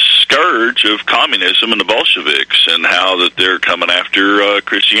about this scourge of communism and the Bolsheviks and how that they're coming after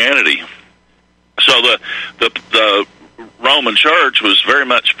Christianity. So the Roman Church was very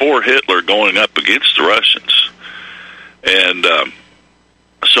much for Hitler going up against the Russians. And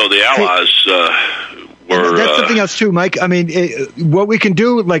so the Allies were... That's something else too, Mike. I mean, what we can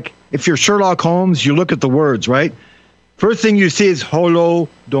do, like, if you're Sherlock Holmes, you look at the words, right? First thing you see is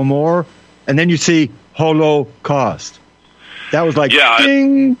Holodomor, and then you see Holocaust. That was like,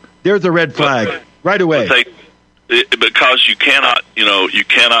 ding, There's a red flag right away. Because you cannot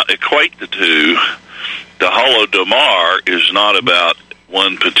equate the two. The Holodomor is not about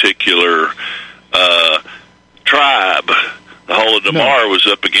one particular tribe. The Holodomor was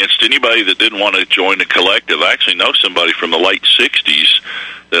up against anybody that didn't want to join the collective. I actually know somebody from the late 60s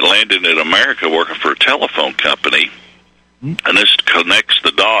that landed in America working for a telephone company, and this connects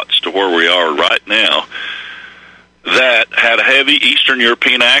the dots to where we are right now, that had a heavy Eastern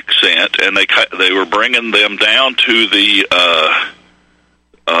European accent, and they were bringing them down to the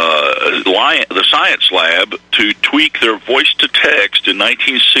science lab to tweak their voice to text in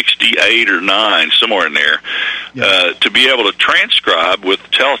 1968 or 9, somewhere in there, to be able to transcribe with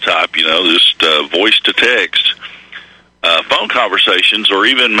teletype, just voice to text phone conversations, or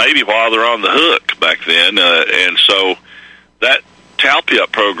even maybe while they're on the hook back then. And so that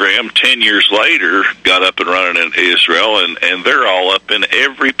Talpiot program 10 years later got up and running in Israel, and they're all up in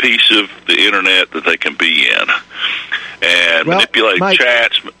every piece of the internet that they can be in, and manipulating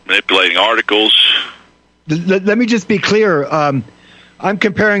chats, manipulating articles. Let me just be clear. I'm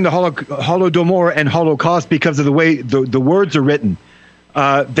comparing the Holodomor and Holocaust because of the way the words are written.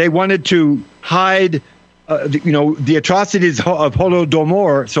 They wanted to hide the atrocities of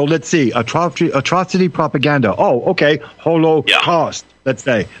Holodomor. So let's see, atrocity propaganda. Oh, okay, Holocaust.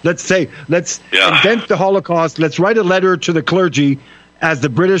 Yeah. Let's invent the Holocaust. Let's write a letter to the clergy as the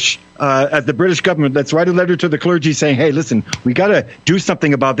British government. Let's write a letter to the clergy saying, "Hey, listen, we got to do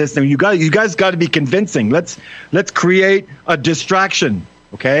something about this. And you guys got to be convincing. Let's create a distraction."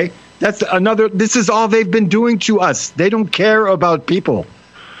 Okay, this is all they've been doing to us. They don't care about people.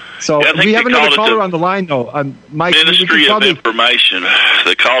 So we have another caller on the line, though. Mike, Ministry of Information.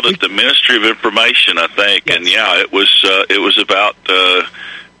 They called it the Ministry of Information, I think. Yes. And it was about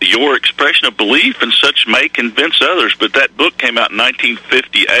your expression of belief and such may convince others. But that book came out in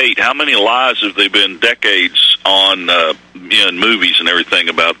 1958. How many lies have there been decades on in movies and everything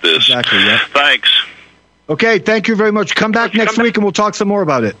about this? Exactly. Yeah. Thanks. Okay. Thank you very much. Come back next week and we'll talk some more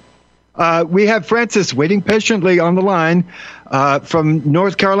about it. We have Francis waiting patiently on the line from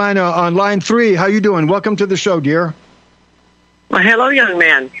North Carolina on line 3. How you doing? Welcome to the show, dear. Well, hello, young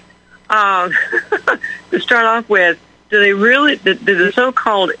man. To start off with, do the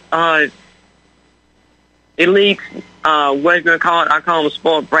so-called elite, what are you going to call it? I call them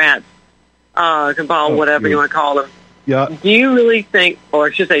spoiled brats, cabal, whatever you want to call them. Yeah. Do you really think, or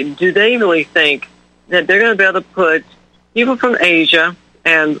I should say, do they really think that they're going to be able to put people from Asia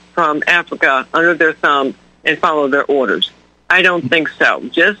and from Africa under their thumb and follow their orders? I don't think so.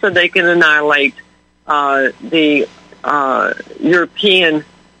 Just so they can annihilate the European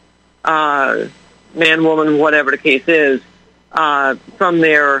man, woman, whatever the case is, from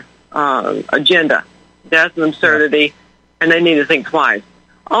their agenda. That's an absurdity, and they need to think twice.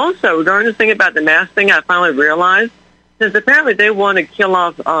 Also, regarding this thing about the mask thing, I finally realized, since apparently they want to kill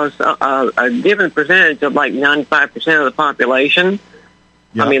off a given percentage of like 95% of the population.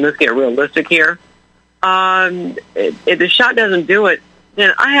 Yeah. I mean, let's get realistic here. If the shot doesn't do it,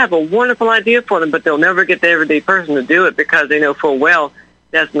 then I have a wonderful idea for them, but they'll never get the everyday person to do it because they know full well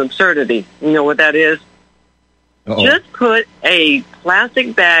that's an absurdity. You know what that is? Uh-oh. Just put a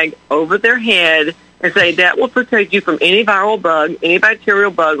plastic bag over their head and say that will protect you from any viral bug, any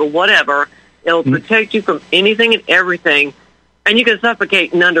bacterial bug, or whatever. It'll protect you from anything and everything, and you can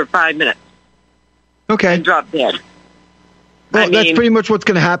suffocate in under 5 minutes. Okay. And drop dead. Well, that's pretty much what's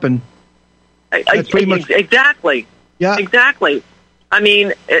going to happen. That's pretty much exactly. Yeah. Exactly. I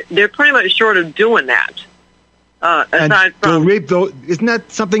mean, they're pretty much short of doing that. Aside from, isn't that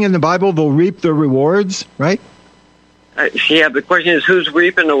something in the Bible? They'll reap the rewards, right? Yeah, but the question is, who's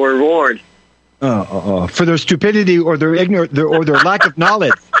reaping the reward? For their stupidity or their ignorance or their lack of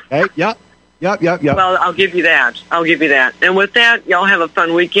knowledge. Okay? Yep. Well, I'll give you that. And with that, y'all have a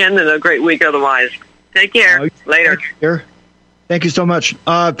fun weekend and a great week otherwise. Take care. Later. Thank you so much.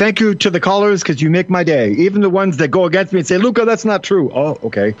 Thank you to the callers because you make my day. Even the ones that go against me and say, Luca, that's not true. Oh,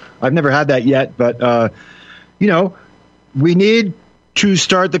 okay. I've never had that yet. But, we need to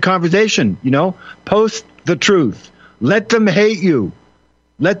start the conversation. Post the truth. Let them hate you.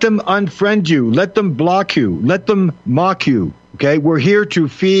 Let them unfriend you. Let them block you. Let them mock you. Okay? We're here to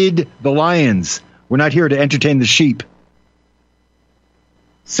feed the lions. We're not here to entertain the sheep.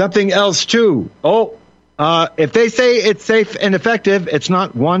 Something else, too. If they say it's safe and effective, it's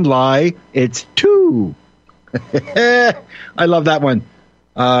not one lie, it's two. I love that one.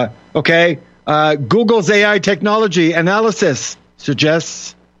 Okay. Google's AI technology analysis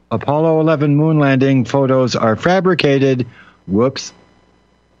suggests Apollo 11 moon landing photos are fabricated. Whoops.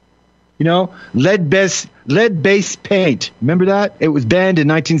 You know, lead-based paint. Remember that? It was banned in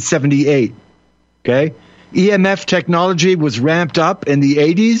 1978. Okay? EMF technology was ramped up in the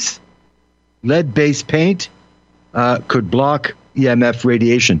 80s. Lead-based paint could block EMF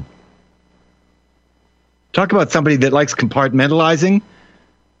radiation. Talk about somebody that likes compartmentalizing.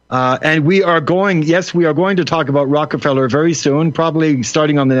 And we are going to talk about Rockefeller very soon, probably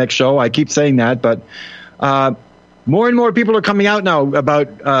starting on the next show. I keep saying that, but more and more people are coming out now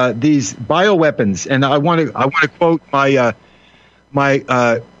about these bioweapons. And I want to quote my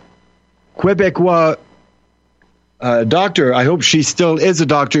Quebecois doctor. I hope she still is a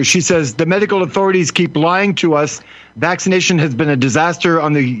doctor. She says the medical authorities keep lying to us. Vaccination has been a disaster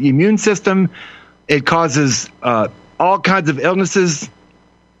on the immune system. It causes all kinds of illnesses,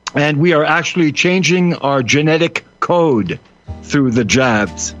 and we are actually changing our genetic code through the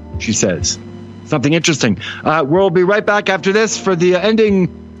jabs, she says. Something interesting. We'll be right back after this for the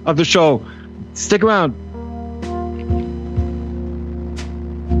ending of the show. Stick around.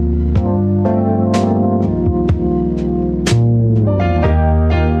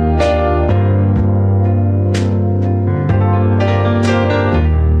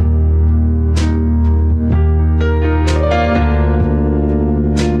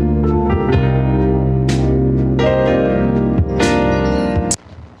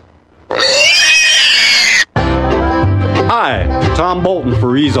 Tom Bolton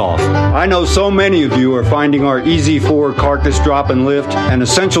for Ease Off. I know so many of you are finding our Easy 4 carcass drop and lift an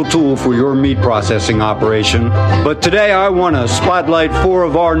essential tool for your meat processing operation. But today I want to spotlight 4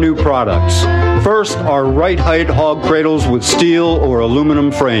 of our new products. First, our right height hog cradles with steel or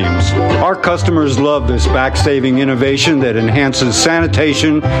aluminum frames. Our customers love this back-saving innovation that enhances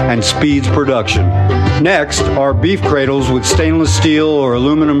sanitation and speeds production. Next, our beef cradles with stainless steel or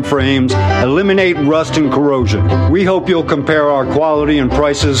aluminum frames eliminate rust and corrosion. We hope you'll compare our quality and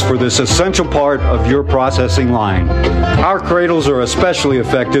prices for this essential part of your processing line. Our cradles are especially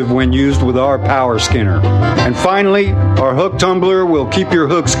effective when used with our power skinner. And finally, our hook tumbler will keep your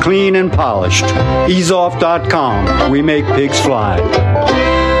hooks clean and polished. Easeoff.com. We make pigs fly.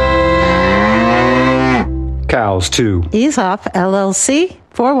 Cows, too. Ease Off, LLC,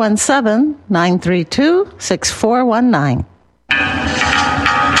 417-932-6419.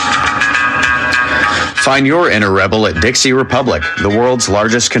 Find your inner rebel at Dixie Republic, the world's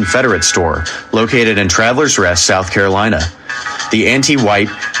largest Confederate store, located in Travelers Rest, South Carolina. The anti-white,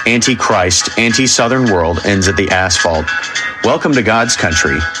 anti-Christ, anti-Southern world ends at the asphalt. Welcome to God's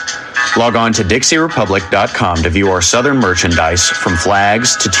country. Log on to DixieRepublic.com to view our Southern merchandise, from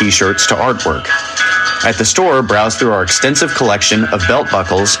flags to t-shirts to artwork. At the store, browse through our extensive collection of belt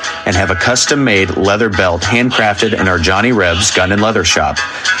buckles and have a custom-made leather belt handcrafted in our Johnny Rebs Gun and Leather Shop.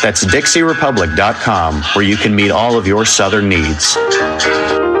 That's DixieRepublic.com, where you can meet all of your Southern needs.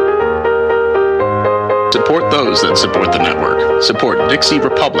 Support those that support the network. Support Dixie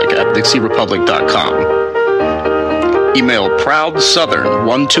Republic at DixieRepublic.com. Email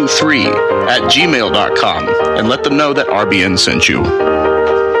ProudSouthern123@gmail.com and let them know that RBN sent you.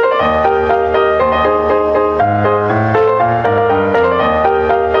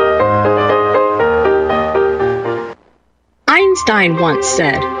 Einstein once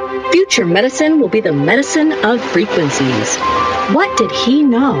said, "Future medicine will be the medicine of frequencies." What did he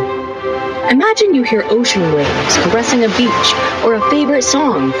know? Imagine you hear ocean waves caressing a beach, or a favorite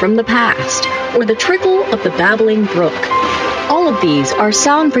song from the past, or the trickle of the babbling brook. All of these are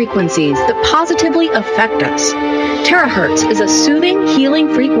sound frequencies that positively affect us. Terahertz is a soothing,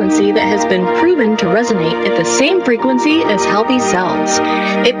 healing frequency that has been proven to resonate at the same frequency as healthy cells.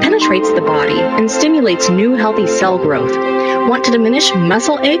 It penetrates the body and stimulates new healthy cell growth. Want to diminish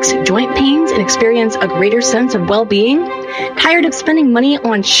muscle aches, joint pains, and experience a greater sense of well-being? Tired of spending money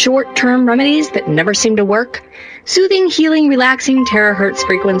on short-term remedies that never seem to work? Soothing, healing, relaxing terahertz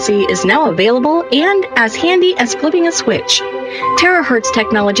frequency is now available and as handy as flipping a switch. Terahertz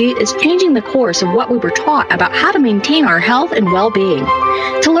technology is changing the course of what we were taught about how to maintain our health and well-being.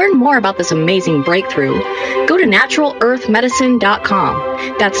 To learn more about this amazing breakthrough, go to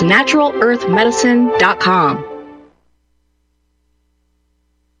NaturalEarthMedicine.com. That's NaturalEarthMedicine.com.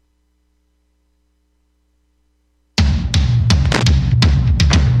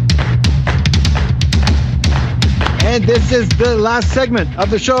 And this is the last segment of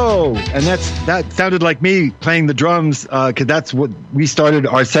the show. And that sounded like me playing the drums, because that's what we started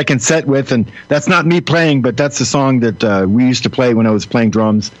our second set with. And that's not me playing, but that's the song that we used to play when I was playing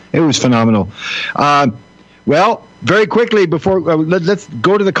drums. It was phenomenal. Well, very quickly, before let's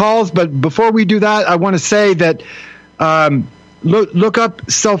go to the calls. But before we do that, I want to say that look up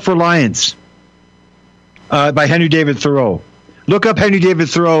Self-Reliance by Henry David Thoreau. look up Henry David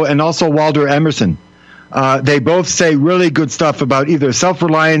Thoreau and also Walter Emerson. They both say really good stuff about either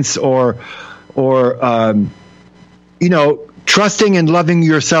self-reliance or trusting and loving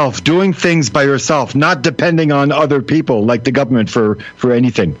yourself, doing things by yourself, not depending on other people like the government for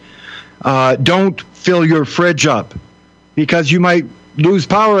anything. Don't fill your fridge up because you might lose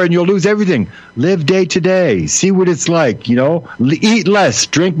power and you'll lose everything. Live day to day. See what it's like, Eat less.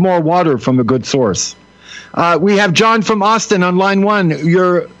 Drink more water from a good source. We have John from Austin on line 1.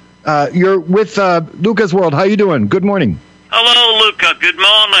 You're with Luca's World. How you doing? Good morning. Hello, Luca. Good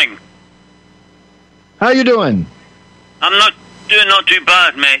morning. How you doing? I'm not too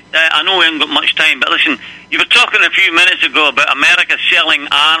bad, mate. I know we haven't got much time, but listen, you were talking a few minutes ago about America selling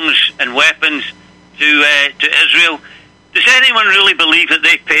arms and weapons to Israel. Does anyone really believe that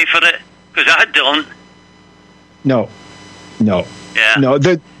they pay for it? Because I don't. No. Yeah. No,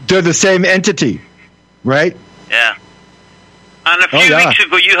 they're the same entity, right? Yeah. And a few weeks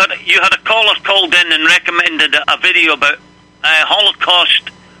ago, you had a caller called in and recommended a video about Holocaust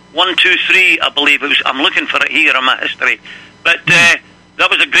 1, 2, 3, I believe it was. I'm looking for it here in my history. But that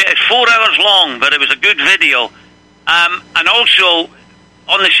was it's 4 hours long, but it was a good video. And also,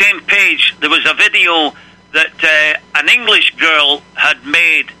 on the same page, there was a video that an English girl had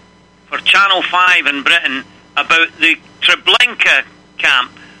made for Channel 5 in Britain about the Treblinka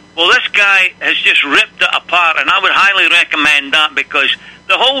camp. Well, this guy has just ripped it apart, and I would highly recommend that because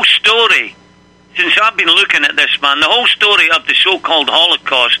the whole story, since I've been looking at this, man, the whole story of the so-called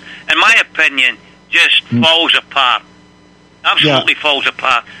Holocaust, in my opinion, just falls apart. Absolutely falls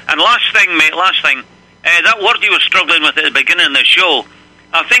apart. And last thing, that word you were struggling with at the beginning of the show,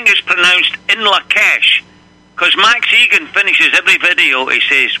 I think it's pronounced in Lakesh, because Max Egan finishes every video, he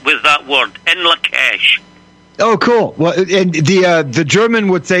says, with that word, in Lakesh. Oh, cool. Well, and the German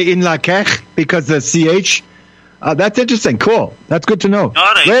would say in Lakesh because the CH. That's interesting. Cool. That's good to know.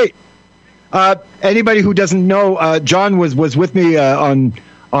 All right. Great. Anybody who doesn't know, John was with me on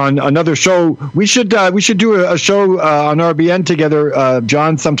another show. We should do a show on RBN together,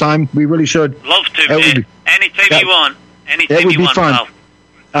 John, sometime. We really should. Love to, man. Anytime you want. Anytime you want, fun.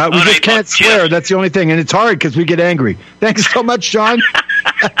 Pal. We just can't swear. That's the only thing, and it's hard because we get angry. Thanks so much, John.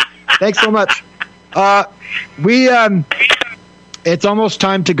 Thanks so much. It's almost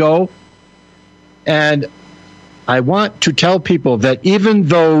time to go, and I want to tell people that even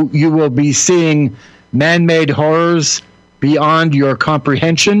though you will be seeing man-made horrors beyond your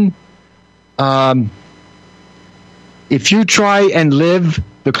comprehension, if you try and live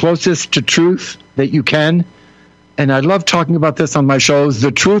the closest to truth that you can, and I love talking about this on my shows,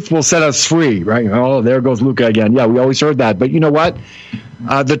 the truth will set us free, right? Oh, there goes Luca again. Yeah, we always heard that. But you know what?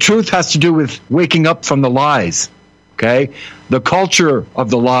 The truth has to do with waking up from the lies, okay? The culture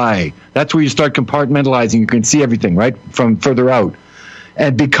of the lie. That's where you start compartmentalizing. You can see everything, right, from further out.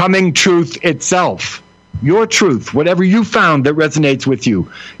 And becoming truth itself. Your truth, whatever you found that resonates with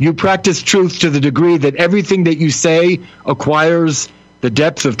you. You practice truth to the degree that everything that you say acquires the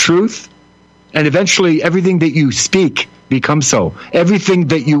depth of truth. And eventually everything that you speak becomes so. Everything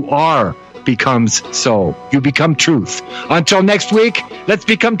that you are becomes so. You become truth. Until next week, let's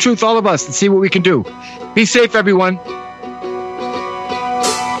become truth, all of us, and see what we can do. Be safe, everyone.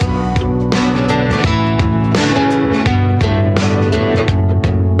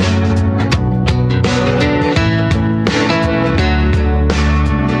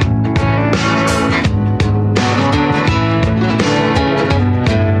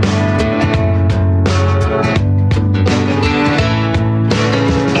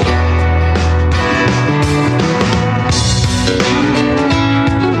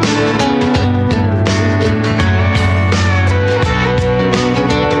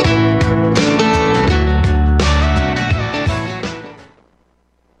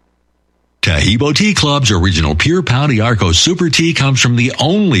 Hebo Tea Club's original Pure Pau d'Arco Super Tea comes from the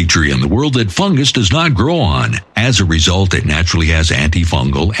only tree in the world that fungus does not grow on. As a result, it naturally has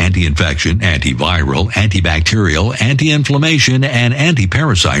antifungal, anti-infection, antiviral, antibacterial, anti-inflammation, and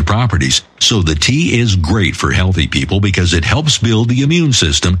anti-parasite properties. So the tea is great for healthy people because it helps build the immune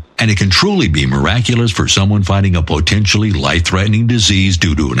system, and it can truly be miraculous for someone fighting a potentially life-threatening disease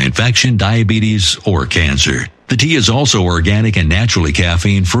due to an infection, diabetes, or cancer. The tea is also organic and naturally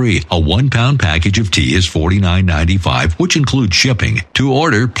caffeine-free. A 1-pound package of tea is $49.95, which includes shipping. To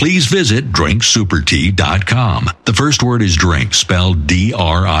order, please visit drinksupertea.com. The first word is drink, spelled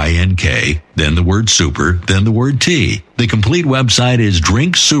D-R-I-N-K, then the word super, then the word tea. The complete website is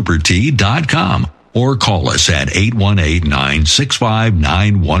drinksupertea.com. or call us at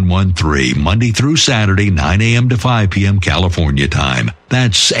 818-965-9113, Monday through Saturday, 9 a.m. to 5 p.m. California time.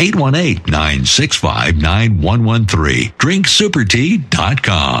 That's 818-965-9113.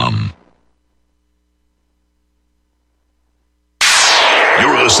 DrinkSuperTea.com.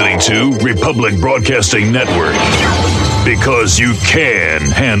 You're listening to Republic Broadcasting Network, because you can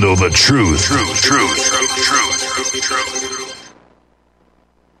handle the truth. Truth.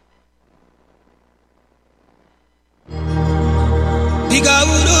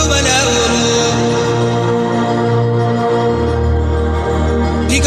 Bigauru balauru